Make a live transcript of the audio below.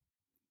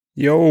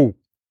Yo,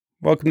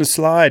 welcome to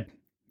Slide,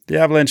 the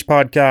Avalanche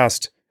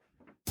podcast.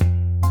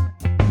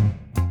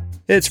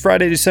 It's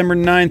Friday, December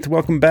 9th.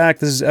 Welcome back.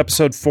 This is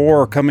episode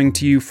 4, coming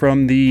to you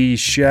from the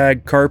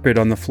shag carpet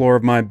on the floor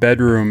of my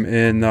bedroom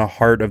in the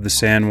heart of the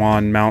San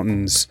Juan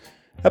Mountains.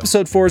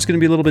 Episode 4 is going to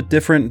be a little bit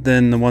different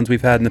than the ones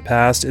we've had in the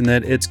past in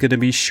that it's going to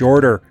be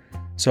shorter.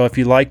 So if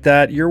you like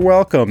that, you're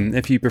welcome.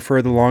 If you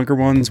prefer the longer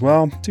ones,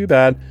 well, too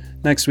bad.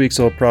 Next week's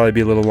will probably be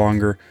a little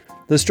longer.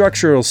 The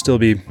structure will still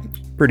be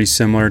pretty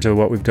similar to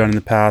what we've done in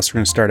the past. We're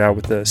going to start out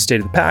with the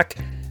state of the pack,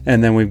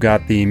 and then we've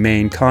got the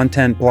main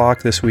content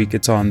block. This week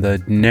it's on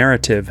the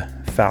narrative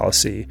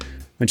fallacy,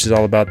 which is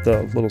all about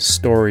the little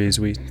stories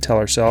we tell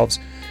ourselves.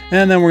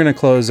 And then we're going to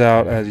close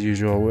out, as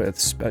usual, with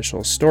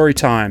special story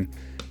time.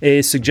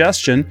 A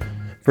suggestion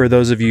for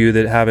those of you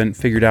that haven't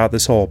figured out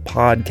this whole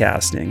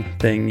podcasting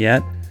thing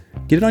yet,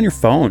 get it on your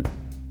phone.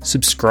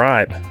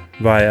 Subscribe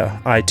via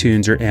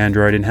iTunes or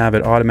Android and have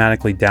it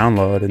automatically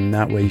download, and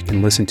that way you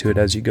can listen to it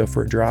as you go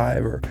for a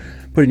drive or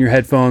put in your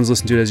headphones,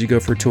 listen to it as you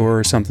go for a tour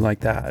or something like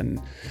that. And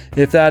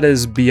if that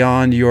is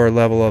beyond your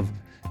level of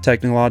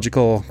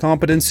technological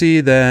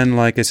competency, then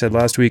like I said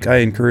last week, I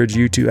encourage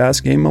you to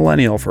ask a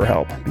millennial for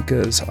help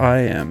because I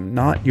am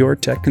not your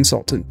tech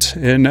consultant.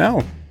 And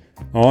now,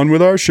 on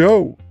with our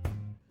show.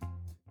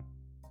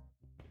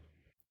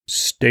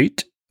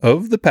 State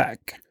of the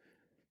pack.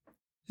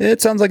 It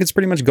sounds like it's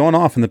pretty much going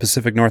off in the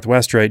Pacific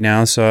Northwest right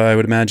now, so I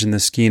would imagine the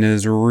skiing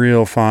is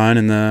real fine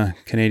in the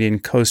Canadian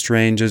Coast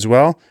Range as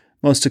well.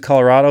 Most of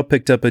Colorado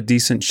picked up a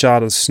decent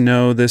shot of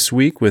snow this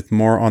week with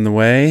more on the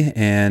way,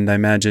 and I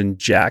imagine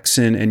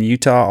Jackson and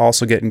Utah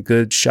also getting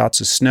good shots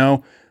of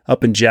snow.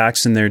 Up in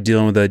Jackson, they're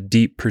dealing with a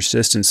deep,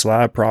 persistent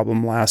slab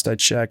problem last I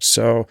checked,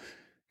 so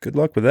good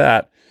luck with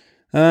that.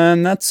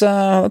 And that's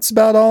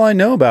about all I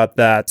know about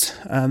that.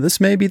 This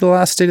may be the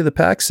last State of the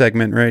Pack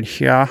segment right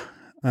here.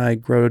 I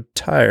grow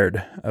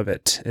tired of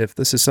it. If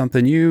this is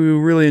something you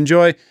really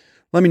enjoy,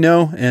 let me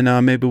know,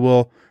 and maybe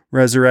we'll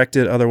resurrect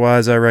it.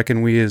 Otherwise, I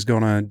reckon we is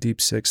gonna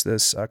deep six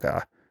this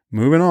sucker.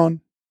 Moving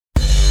on.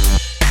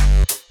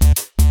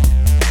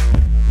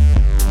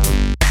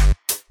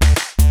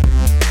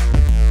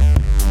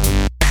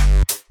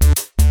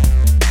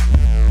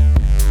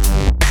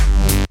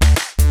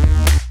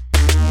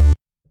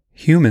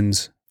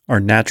 Humans are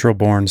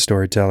natural-born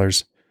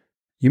storytellers.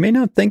 You may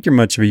not think you're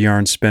much of a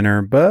yarn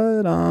spinner,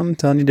 but I'm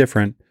telling you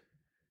different.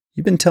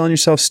 You've been telling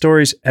yourself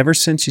stories ever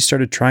since you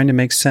started trying to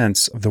make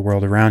sense of the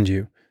world around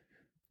you.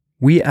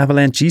 We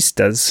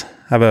avalanchistas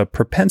have a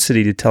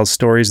propensity to tell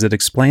stories that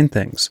explain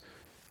things,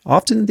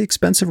 often at the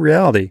expense of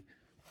reality.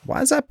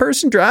 Why is that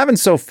person driving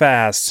so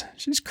fast?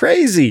 She's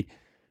crazy.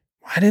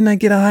 Why didn't I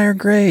get a higher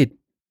grade?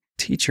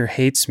 Teacher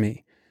hates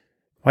me.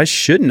 Why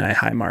shouldn't I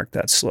high mark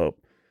that slope?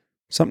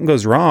 Something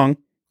goes wrong.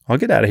 I'll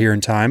get out of here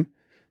in time.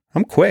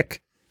 I'm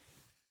quick.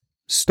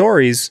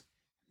 Stories,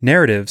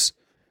 narratives,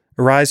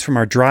 arise from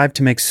our drive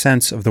to make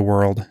sense of the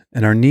world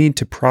and our need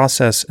to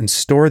process and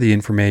store the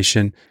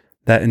information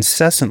that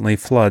incessantly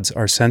floods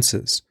our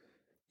senses.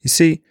 You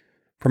see,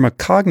 from a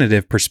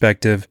cognitive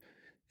perspective,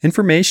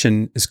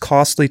 information is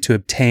costly to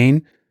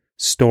obtain,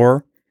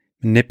 store,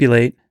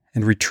 manipulate,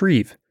 and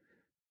retrieve.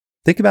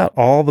 Think about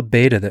all the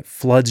beta that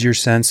floods your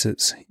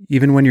senses,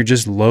 even when you're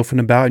just loafing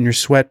about in your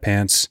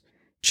sweatpants,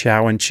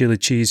 chowing chili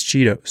cheese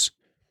Cheetos.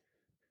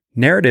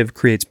 Narrative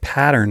creates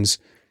patterns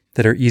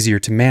that are easier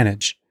to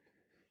manage.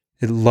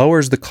 It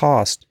lowers the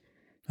cost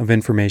of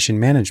information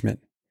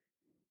management.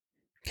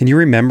 Can you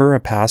remember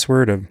a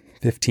password of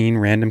 15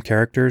 random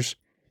characters?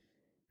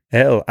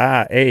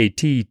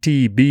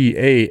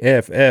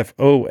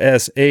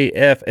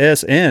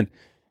 LIATTBAFFOSAFSN.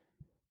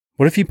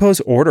 What if you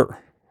pose order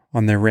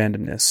on their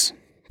randomness?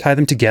 Tie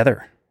them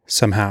together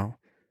somehow.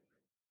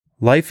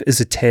 Life is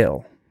a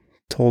tale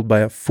told by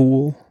a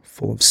fool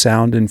full of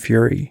sound and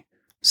fury,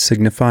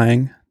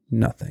 signifying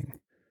nothing.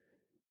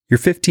 Your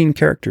 15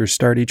 characters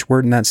start each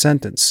word in that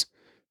sentence.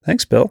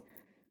 Thanks, Bill.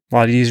 A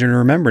lot easier to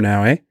remember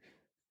now, eh?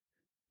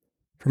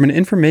 From an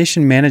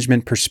information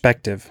management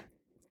perspective,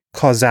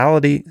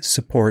 causality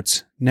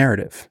supports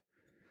narrative.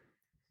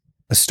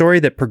 A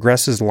story that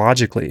progresses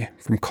logically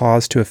from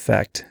cause to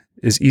effect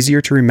is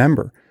easier to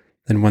remember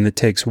than one that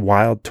takes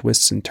wild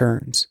twists and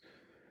turns.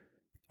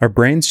 Our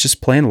brains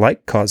just plain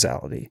like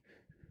causality.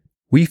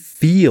 We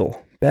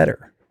feel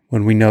better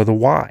when we know the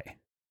why.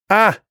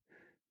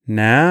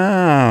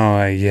 Now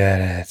I get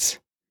it.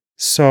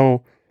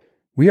 So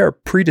we are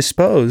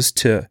predisposed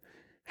to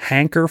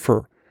hanker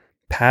for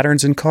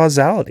patterns and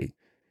causality.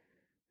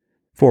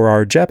 For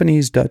our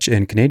Japanese, Dutch,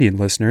 and Canadian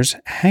listeners,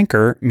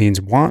 hanker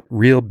means want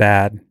real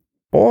bad.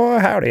 Boy,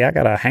 howdy, I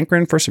got a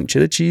hankering for some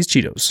chili cheese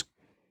Cheetos.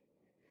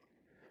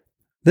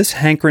 This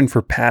hankering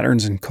for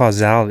patterns and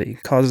causality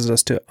causes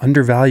us to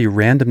undervalue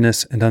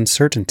randomness and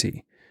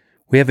uncertainty.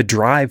 We have a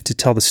drive to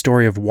tell the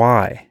story of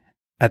why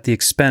at the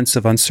expense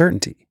of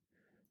uncertainty.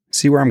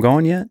 See where I'm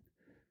going yet?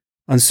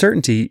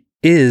 Uncertainty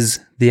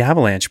is the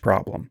avalanche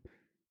problem.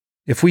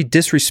 If we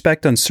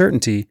disrespect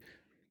uncertainty,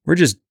 we're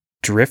just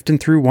drifting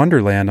through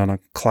Wonderland on a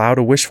cloud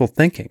of wishful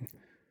thinking.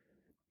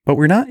 But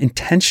we're not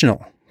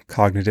intentional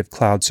cognitive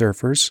cloud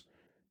surfers.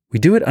 We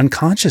do it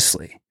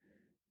unconsciously.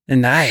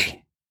 And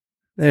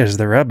there's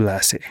the rub,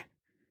 lassie.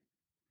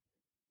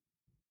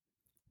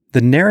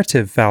 The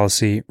narrative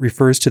fallacy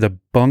refers to the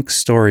bunk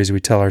stories we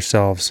tell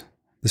ourselves,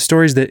 the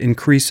stories that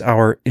increase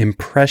our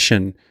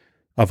impression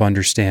of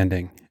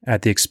understanding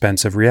at the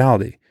expense of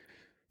reality.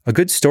 A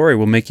good story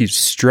will make you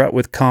strut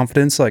with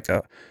confidence like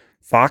a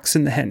fox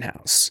in the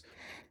henhouse.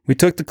 We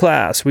took the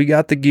class, we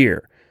got the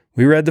gear,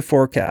 we read the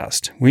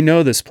forecast, we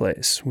know this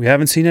place, we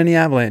haven't seen any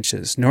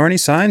avalanches, nor any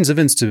signs of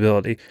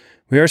instability.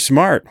 We are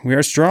smart, we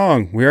are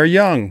strong, we are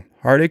young,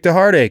 heartache to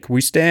heartache,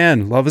 we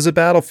stand, love is a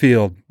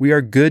battlefield, we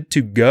are good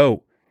to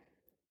go.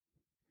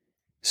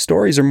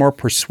 Stories are more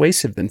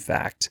persuasive than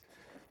fact.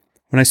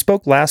 When I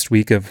spoke last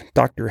week of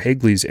Dr.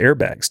 Hagley's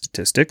airbag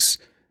statistics,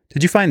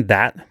 did you find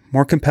that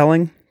more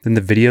compelling than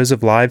the videos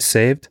of lives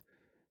saved?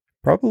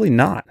 Probably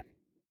not.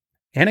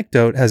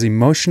 Anecdote has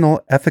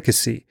emotional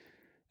efficacy,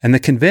 and the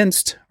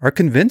convinced are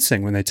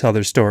convincing when they tell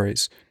their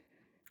stories.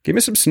 Give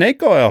me some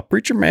snake oil.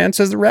 Preacher man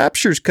says the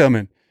rapture's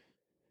coming.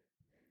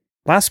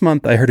 Last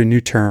month, I heard a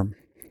new term,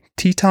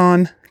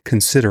 Teton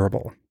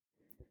considerable.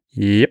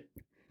 Yep.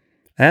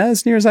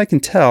 As near as I can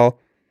tell,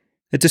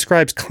 it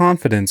describes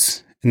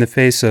confidence in the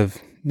face of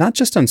not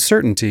just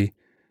uncertainty,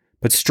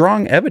 but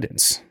strong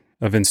evidence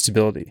of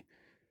instability.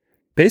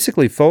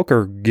 Basically, folk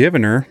are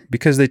giving her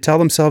because they tell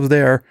themselves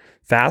they are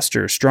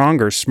faster,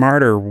 stronger,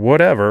 smarter,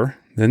 whatever,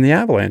 than the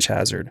avalanche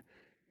hazard.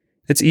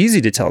 It's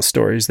easy to tell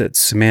stories that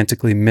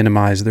semantically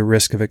minimize the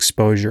risk of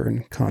exposure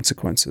and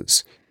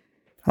consequences.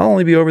 I'll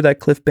only be over that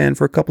cliff band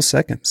for a couple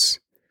seconds.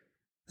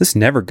 This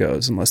never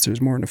goes unless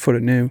there's more than a foot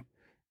of new.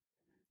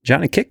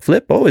 Johnny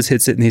Kickflip always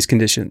hits it in these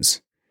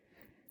conditions.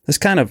 This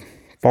kind of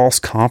false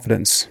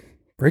confidence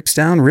breaks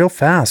down real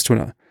fast when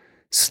a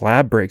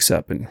slab breaks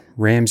up and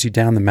rams you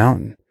down the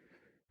mountain.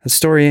 That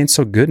story ain't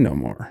so good no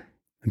more,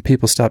 and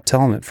people stop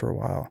telling it for a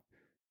while.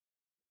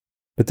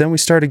 But then we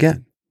start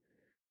again,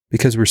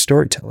 because we're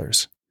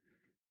storytellers,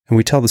 and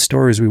we tell the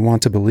stories we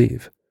want to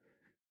believe,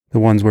 the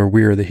ones where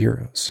we're the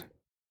heroes.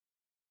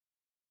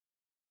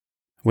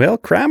 Well,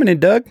 criminy,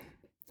 Doug,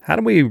 how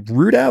do we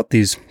root out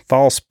these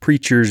false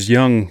preachers,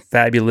 young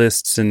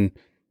fabulists, and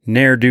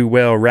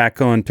ne'er-do-well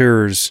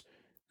raconteurs?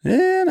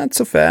 Not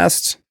so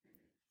fast.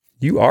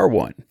 You are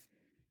one.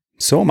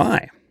 So am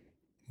I.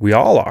 We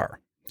all are.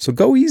 So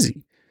go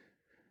easy.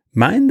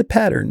 Mind the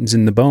patterns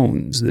in the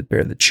bones that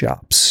bear the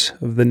chops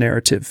of the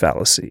narrative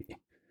fallacy.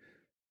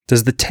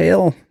 Does the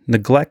tale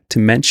neglect to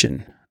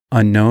mention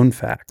unknown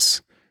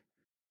facts?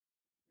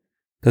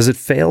 Does it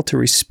fail to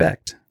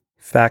respect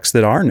facts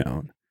that are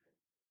known?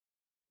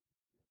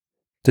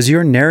 Does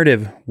your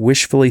narrative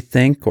wishfully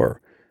think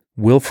or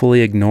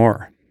willfully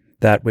ignore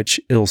that which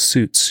ill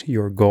suits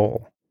your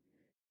goal?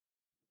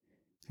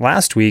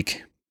 Last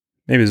week,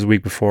 maybe it was the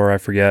week before, I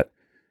forget,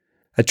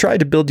 I tried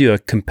to build you a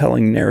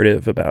compelling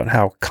narrative about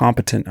how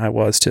competent I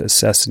was to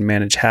assess and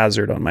manage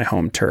hazard on my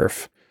home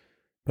turf.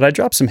 But I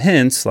dropped some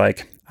hints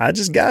like, I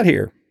just got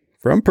here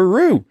from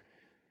Peru.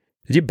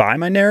 Did you buy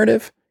my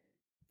narrative?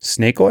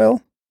 Snake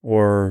oil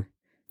or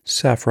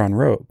saffron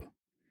robe?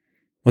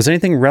 Was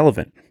anything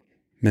relevant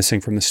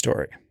missing from the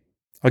story?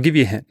 I'll give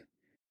you a hint.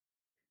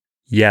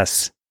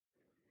 Yes.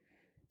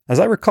 As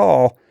I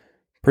recall,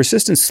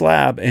 persistent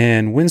slab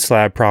and wind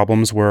slab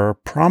problems were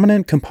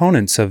prominent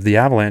components of the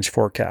avalanche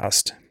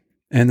forecast.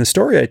 And the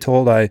story I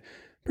told, I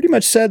pretty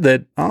much said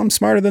that I'm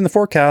smarter than the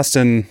forecast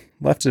and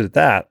left it at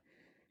that.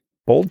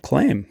 Bold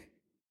claim.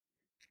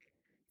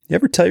 You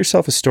ever tell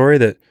yourself a story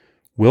that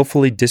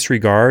willfully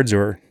disregards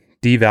or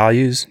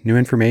devalues new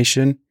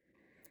information?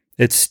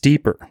 It's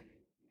steeper,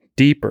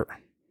 deeper,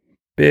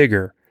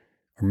 bigger,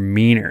 or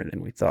meaner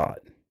than we thought.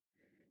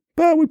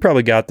 But we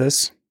probably got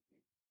this.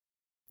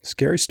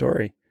 Scary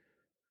story.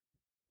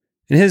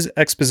 In his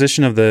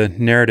exposition of the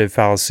narrative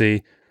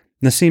fallacy,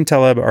 Nassim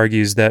Taleb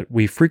argues that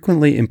we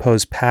frequently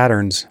impose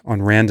patterns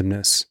on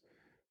randomness.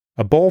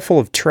 A bowl full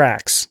of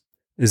tracks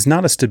is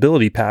not a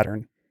stability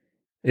pattern.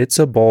 It's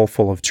a bowl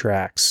full of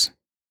tracks.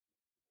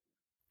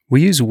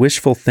 We use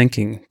wishful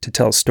thinking to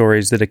tell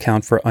stories that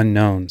account for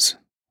unknowns,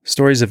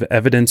 stories of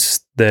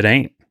evidence that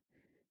ain't.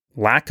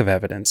 Lack of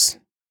evidence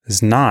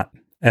is not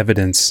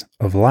evidence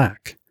of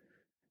lack.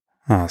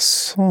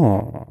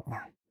 So...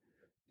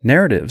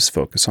 Narratives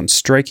focus on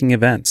striking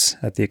events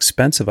at the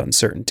expense of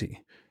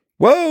uncertainty.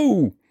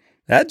 Whoa,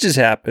 that just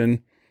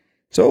happened.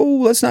 So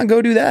let's not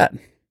go do that.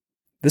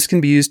 This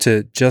can be used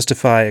to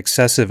justify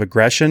excessive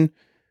aggression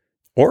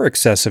or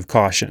excessive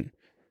caution.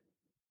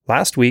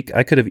 Last week,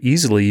 I could have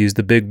easily used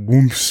the big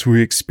whoops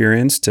we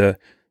experienced to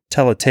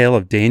tell a tale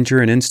of danger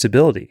and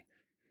instability.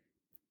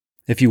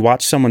 If you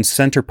watch someone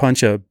center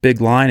punch a big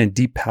line in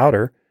deep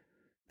powder,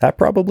 that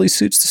probably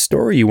suits the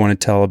story you want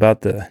to tell about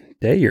the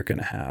day you're going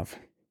to have.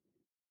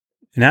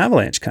 In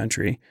avalanche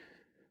country,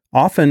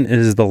 often it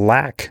is the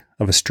lack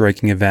of a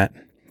striking event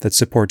that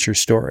supports your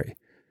story.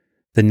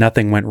 The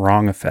nothing went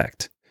wrong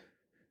effect,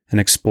 an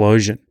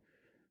explosion,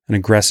 an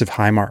aggressive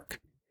high mark,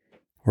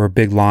 or a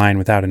big line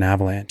without an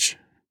avalanche,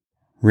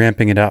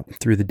 ramping it up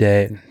through the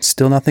day and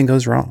still nothing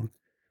goes wrong.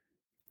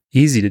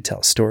 easy to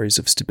tell stories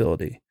of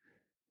stability.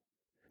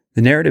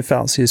 The narrative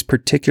fallacy is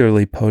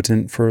particularly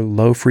potent for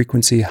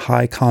low-frequency,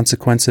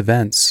 high-consequence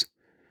events.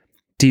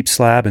 Deep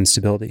slab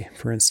instability,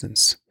 for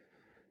instance.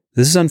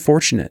 This is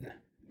unfortunate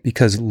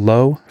because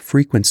low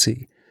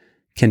frequency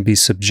can be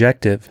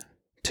subjective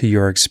to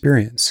your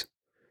experience.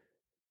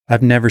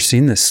 I've never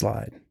seen this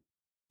slide,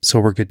 so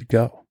we're good to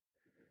go.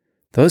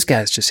 Those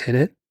guys just hit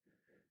it,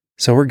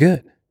 so we're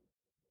good.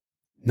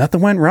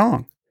 Nothing went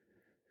wrong,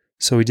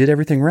 so we did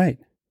everything right.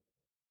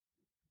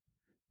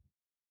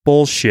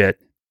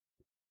 Bullshit.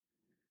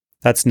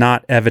 That's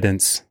not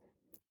evidence.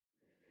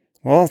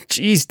 Well,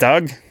 geez,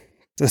 Doug,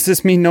 does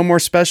this mean no more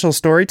special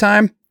story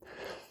time?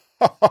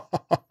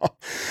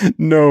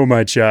 No,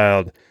 my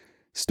child.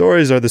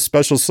 Stories are the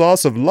special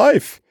sauce of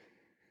life.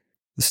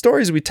 The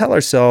stories we tell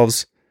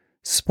ourselves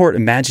support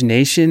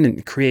imagination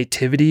and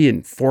creativity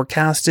and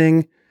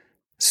forecasting.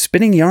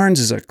 Spinning yarns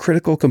is a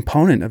critical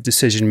component of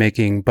decision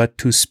making, but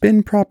to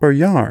spin proper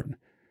yarn,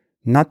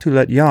 not to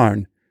let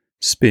yarn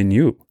spin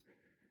you.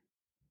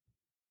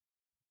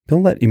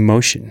 Don't let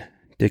emotion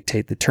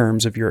dictate the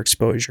terms of your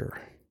exposure.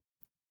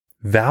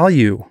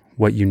 Value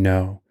what you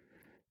know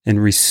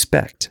and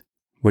respect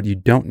what you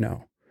don't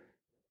know.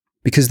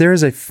 Because there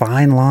is a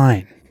fine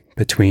line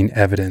between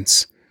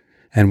evidence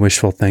and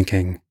wishful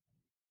thinking.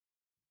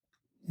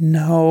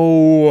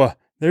 No,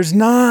 there's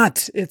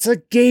not. It's a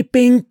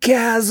gaping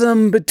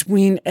chasm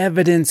between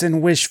evidence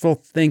and wishful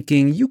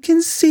thinking. You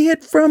can see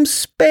it from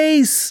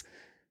space.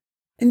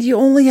 And you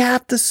only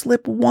have to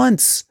slip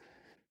once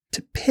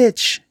to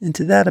pitch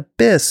into that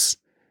abyss.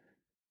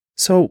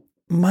 So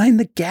mind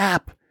the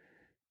gap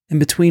in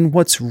between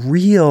what's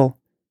real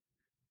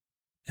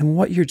and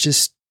what you're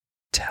just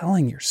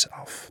telling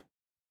yourself.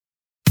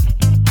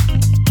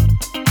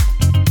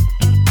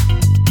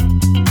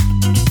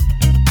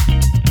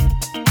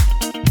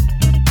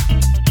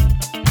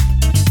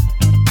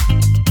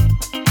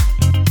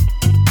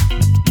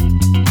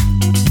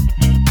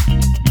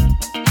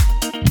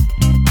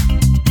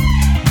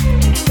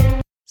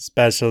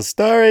 Special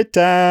story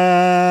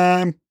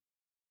time.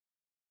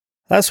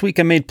 Last week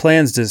I made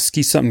plans to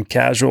ski something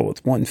casual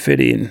with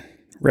 150 and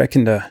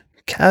reckoned a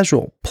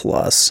casual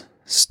plus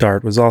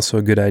start was also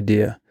a good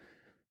idea.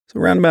 So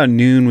around about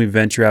noon we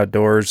venture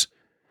outdoors.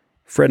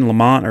 Fred and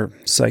Lamont are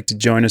psyched to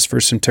join us for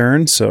some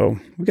turns, so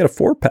we got a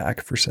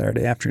 4-pack for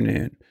Saturday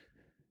afternoon.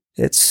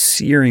 It's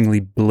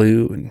searingly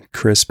blue and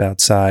crisp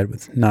outside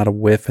with not a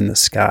whiff in the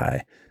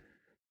sky.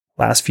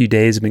 Last few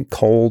days have been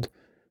cold,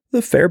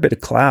 with a fair bit of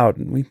cloud,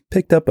 and we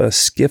picked up a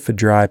skiff of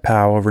dry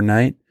pow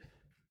overnight.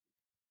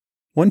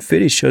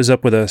 150 shows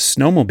up with a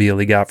snowmobile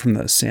he got from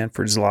the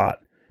Sanford's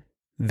lot.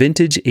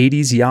 Vintage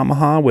 80s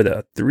Yamaha with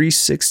a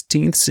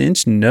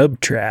 3/16"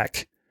 nub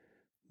track.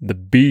 The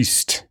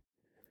Beast.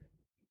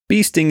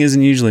 Beasting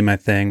isn't usually my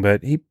thing,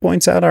 but he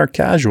points out our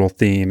casual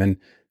theme and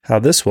how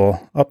this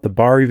will up the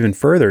bar even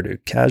further to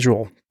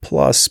casual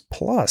plus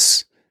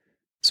plus.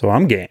 So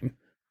I'm game.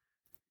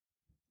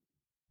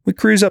 We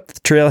cruise up the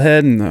trailhead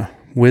and the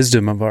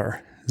wisdom of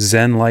our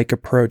Zen-like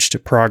approach to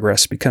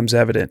progress becomes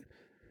evident.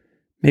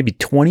 Maybe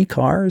 20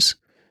 cars,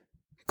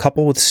 a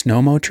couple with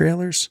snowmo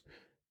trailers.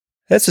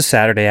 It's a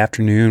Saturday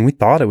afternoon. We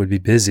thought it would be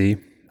busy.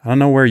 I don't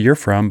know where you're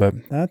from,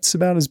 but that's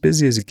about as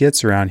busy as it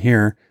gets around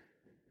here.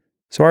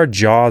 So our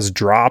jaws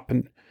drop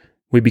and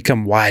we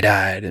become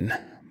wide-eyed and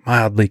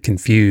mildly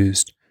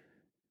confused.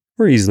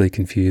 We're easily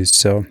confused,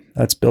 so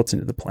that's built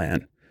into the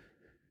plan.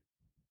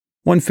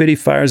 150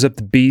 fires up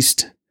the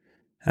Beast.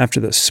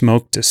 After the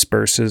smoke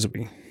disperses,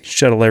 we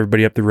shuttle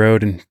everybody up the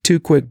road in 2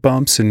 quick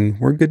bumps and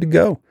we're good to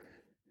go.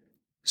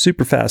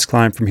 Super fast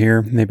climb from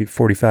here, maybe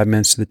 45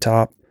 minutes to the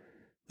top.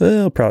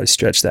 We'll probably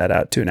stretch that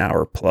out to an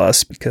hour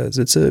plus because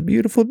it's a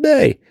beautiful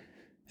day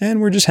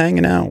and we're just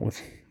hanging out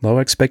with low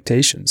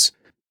expectations.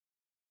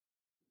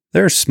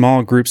 There are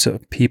small groups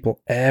of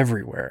people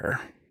everywhere.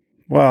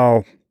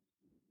 Well,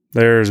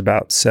 there's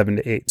about 7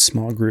 to 8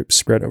 small groups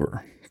spread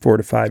over 4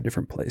 to 5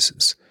 different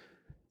places.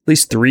 At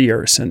least 3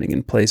 are ascending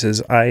in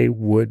places I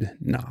would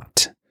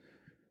not.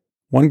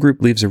 One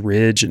group leaves a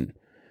ridge and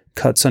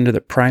cuts under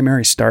the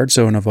primary start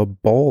zone of a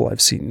bowl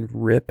I've seen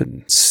rip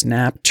and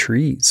snap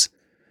trees.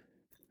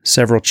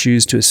 Several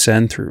choose to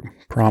ascend through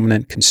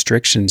prominent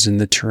constrictions in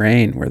the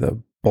terrain where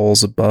the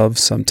bowls above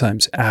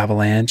sometimes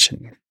avalanche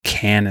and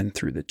cannon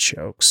through the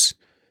chokes.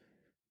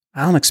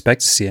 I don't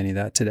expect to see any of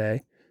that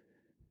today.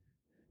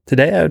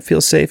 Today I would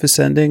feel safe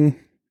ascending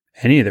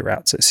any of the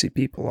routes I see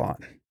people on,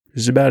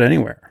 just about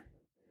anywhere.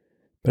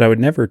 But I would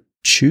never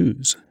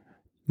choose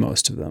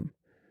most of them.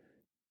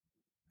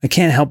 I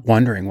can't help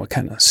wondering what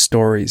kind of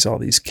stories all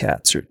these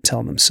cats are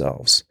telling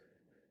themselves.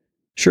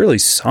 Surely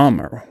some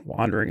are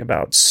wandering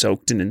about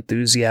soaked in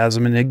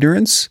enthusiasm and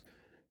ignorance.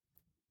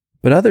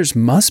 But others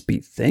must be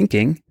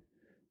thinking,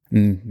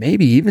 and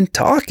maybe even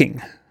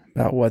talking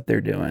about what they're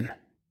doing.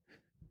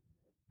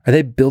 Are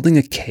they building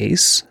a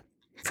case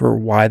for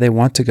why they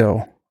want to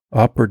go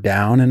up or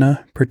down in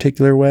a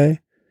particular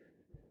way?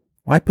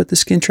 Why put the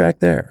skin track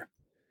there?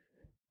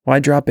 Why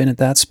drop in at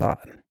that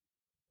spot?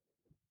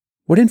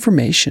 What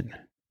information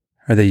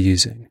are they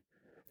using?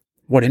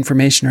 What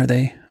information are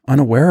they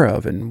unaware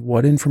of, and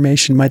what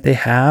information might they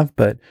have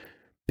but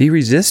be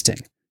resisting?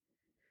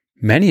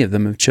 Many of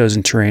them have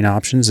chosen terrain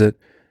options that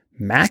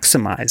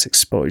maximize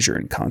exposure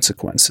and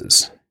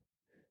consequences.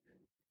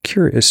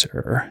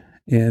 Curiouser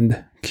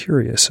and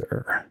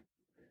curiouser.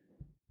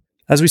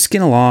 As we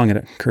skin along, it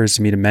occurs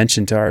to me to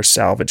mention to our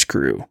salvage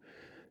crew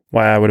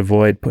why I would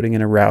avoid putting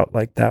in a route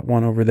like that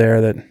one over there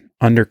that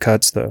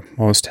undercuts the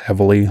most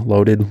heavily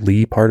loaded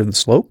lee part of the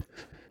slope,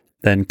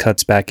 then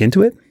cuts back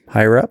into it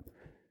higher up.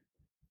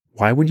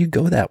 Why would you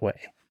go that way?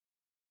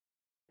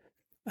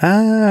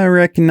 I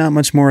reckon not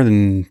much more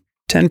than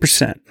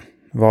 10%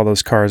 of all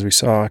those cars we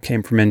saw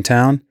came from in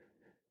town.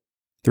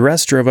 The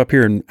rest drove up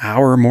here an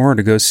hour or more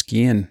to go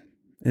skiing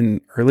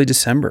in early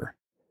December.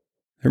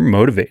 They're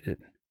motivated.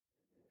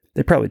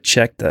 They probably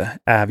checked the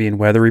avian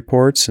weather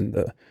reports, and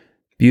the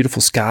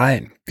beautiful sky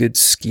and good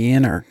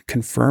skiing are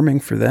confirming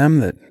for them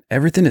that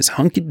everything is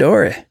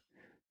hunky-dory,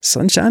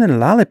 sunshine and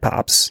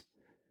lollipops.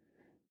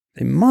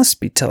 They must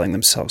be telling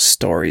themselves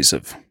stories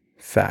of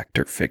fact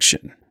or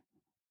fiction.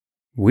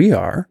 We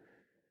are.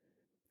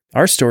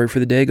 Our story for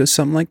the day goes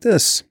something like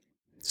this.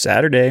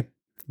 Saturday,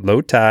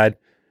 low tide,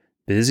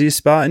 busiest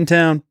spot in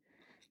town.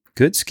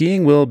 Good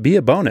skiing will be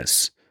a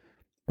bonus,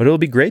 but it'll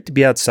be great to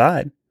be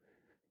outside.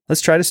 Let's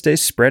try to stay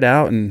spread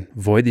out and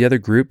avoid the other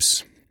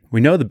groups.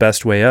 We know the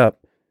best way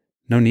up.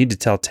 No need to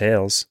tell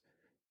tales.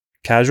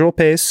 Casual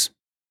pace.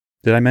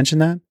 Did I mention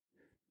that?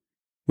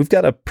 We've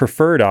got a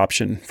preferred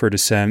option for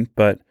descent,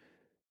 but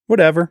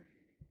whatever.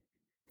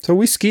 So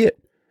we ski it.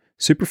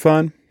 Super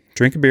fun.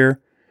 Drink a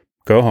beer.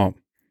 Go home.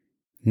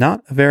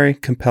 Not a very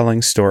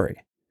compelling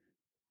story.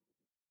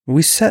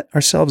 We set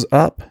ourselves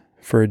up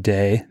for a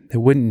day that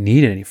wouldn't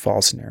need any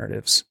false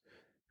narratives.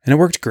 And it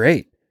worked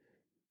great.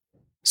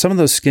 Some of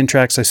those skin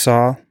tracks I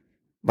saw,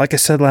 like I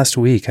said last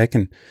week, I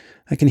can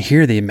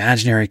hear the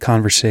imaginary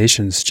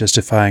conversations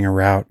justifying a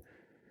route.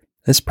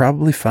 It's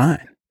probably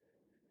fine.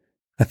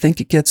 I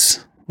think it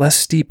gets less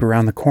steep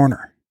around the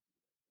corner.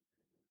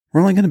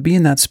 We're only going to be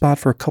in that spot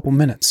for a couple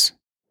minutes.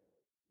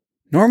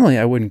 Normally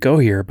I wouldn't go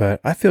here, but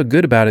I feel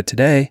good about it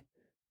today.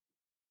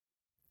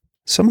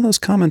 Some of those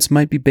comments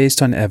might be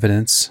based on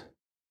evidence,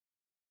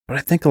 but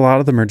I think a lot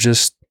of them are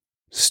just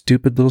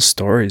stupid little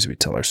stories we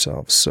tell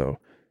ourselves so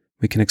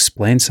we can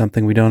explain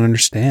something we don't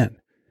understand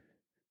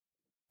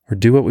or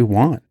do what we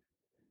want.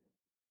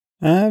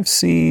 I've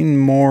seen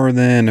more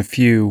than a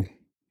few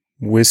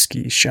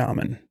whiskey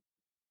shaman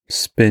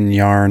spin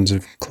yarns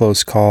of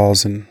close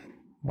calls and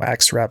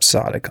wax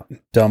rhapsodic on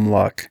dumb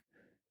luck.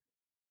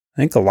 I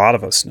think a lot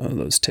of us know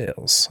those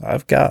tales.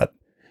 I've got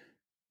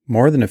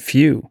more than a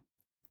few.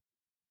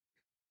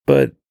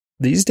 But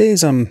these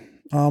days I'm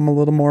a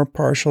little more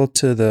partial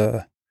to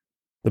the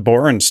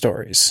boring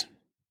stories.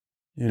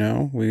 You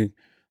know, we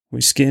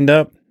skinned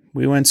up,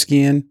 we went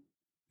skiing,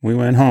 we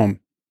went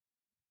home.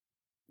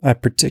 I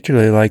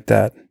particularly like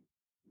that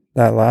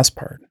last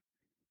part.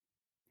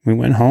 We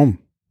went home.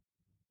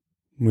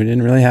 We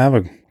didn't really have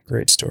a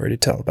great story to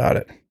tell about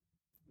it.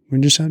 We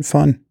just had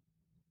fun.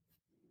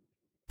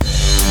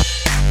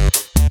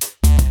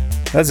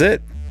 That's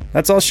it.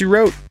 That's all she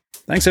wrote.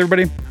 Thanks,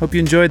 everybody. Hope you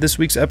enjoyed this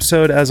week's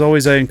episode. As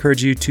always, I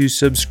encourage you to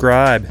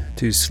subscribe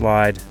to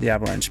Slide the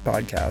Avalanche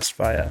podcast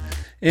via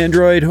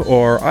Android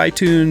or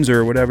iTunes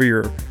or whatever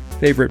your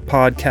favorite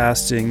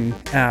podcasting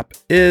app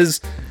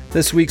is.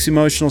 This week's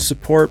emotional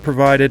support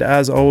provided,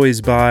 as always,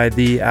 by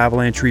the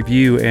Avalanche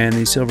Review and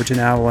the Silverton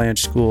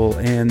Avalanche School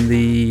and the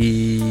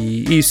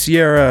East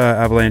Sierra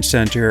Avalanche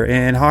Center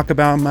and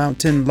Hawkabout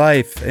Mountain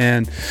Life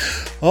and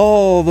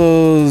all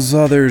those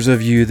others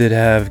of you that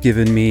have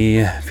given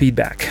me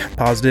feedback.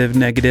 Positive,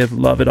 negative,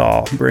 love it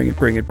all. Bring it,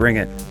 bring it, bring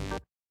it.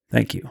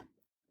 Thank you.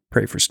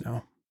 Pray for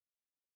snow.